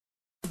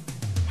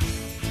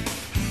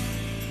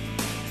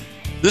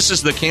This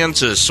is the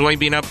Kansas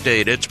Soybean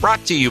Update. It's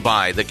brought to you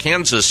by the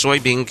Kansas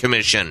Soybean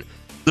Commission.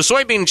 The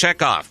Soybean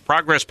Checkoff,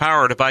 progress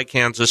powered by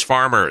Kansas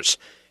farmers.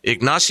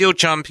 Ignacio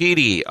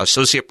Champidi,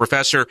 Associate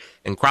Professor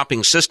and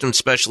Cropping Systems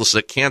Specialist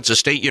at Kansas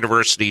State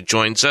University,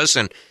 joins us.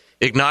 And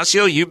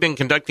Ignacio, you've been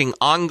conducting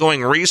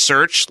ongoing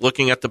research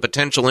looking at the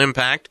potential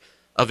impact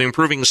of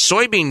improving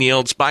soybean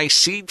yields by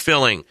seed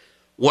filling.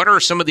 What are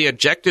some of the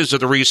objectives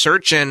of the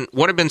research, and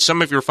what have been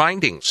some of your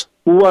findings?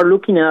 We are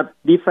looking at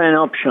different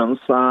options,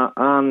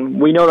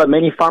 and we know that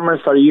many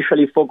farmers are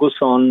usually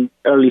focused on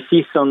early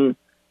season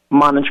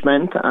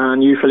management,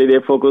 and usually they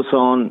focus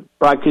on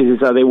practices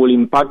that they will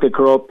impact the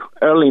crop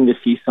early in the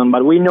season.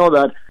 But we know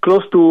that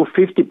close to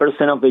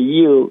 50% of the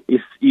yield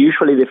is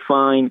usually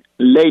defined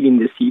late in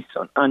the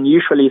season, and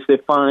usually it's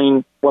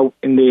defined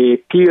in the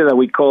period that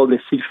we call the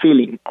seed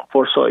filling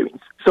for soybeans.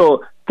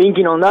 So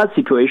thinking on that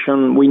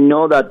situation, we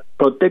know that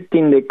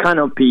protecting the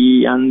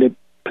canopy and the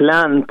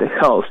plant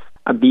health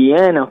at the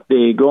end of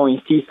the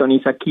growing season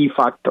is a key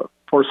factor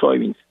for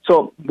soybeans.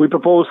 So we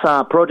propose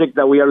a project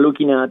that we are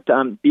looking at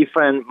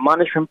different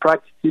management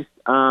practices,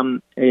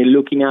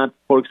 looking at,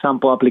 for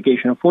example,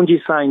 application of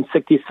fungicide,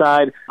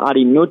 insecticide,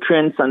 adding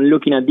nutrients, and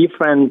looking at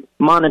different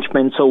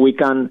management so we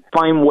can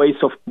find ways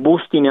of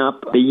boosting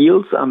up the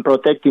yields and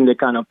protecting the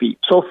canopy.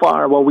 So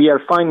far, what we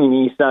are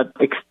finding is that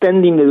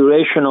extending the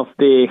duration of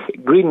the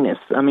greenness,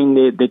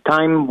 the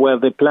time where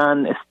the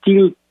plant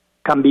still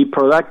can be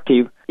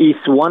productive, is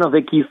one of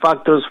the key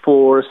factors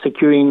for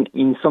securing,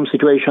 in some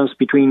situations,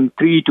 between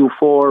 3 to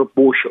 4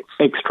 bushels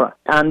extra.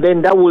 And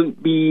then that will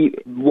be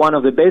one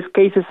of the best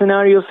case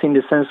scenarios in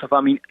the sense of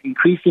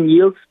increasing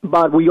yields.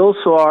 But we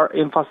also are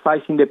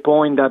emphasizing the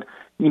point that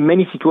in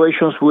many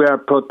situations we are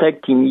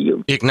protecting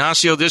yield.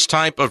 Ignacio, this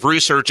type of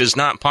research is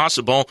not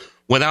possible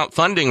without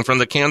funding from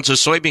the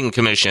Kansas Soybean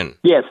Commission.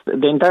 Yes,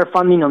 the entire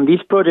funding on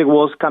this project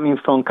was coming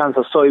from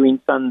Kansas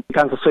Soybeans and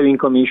Kansas Soybean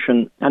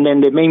Commission. And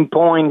then the main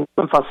point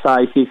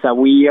emphasized is that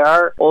we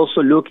are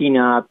also looking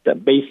at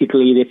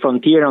basically the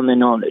frontier on the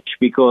knowledge,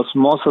 because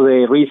most of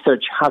the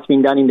research has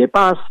been done in the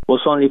past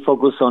was only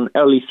focused on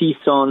early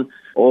season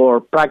or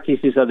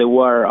practices that they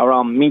were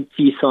around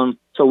mid-season.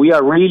 So we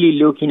are really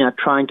looking at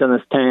trying to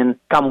understand,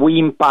 can we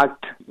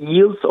impact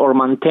yields or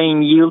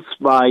maintain yields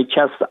by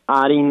just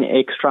adding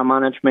extra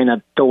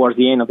management towards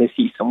the end of the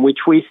season, which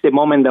is the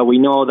moment that we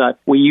know that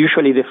we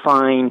usually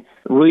define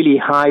really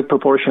high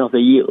proportion of the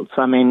yields.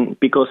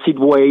 Because seed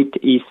weight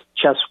is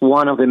just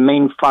one of the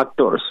main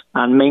factors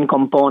and main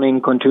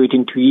component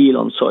contributing to yield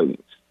on soybeans.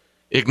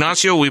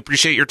 Ignacio, we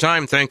appreciate your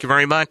time. Thank you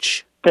very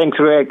much. Thanks,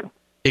 Greg.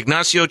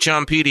 Ignacio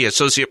Champidi,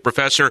 Associate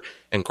Professor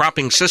and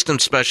Cropping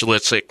Systems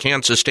Specialist at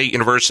Kansas State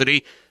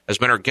University, has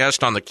been our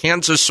guest on the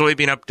Kansas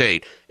Soybean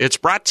Update. It's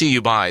brought to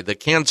you by the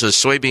Kansas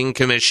Soybean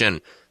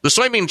Commission. The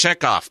Soybean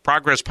Checkoff,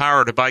 progress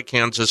powered by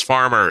Kansas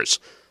farmers.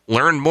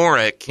 Learn more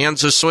at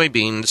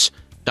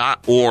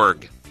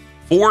kansassoybeans.org.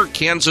 For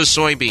Kansas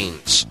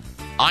Soybeans,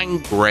 I'm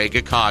Greg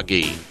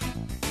Akagi.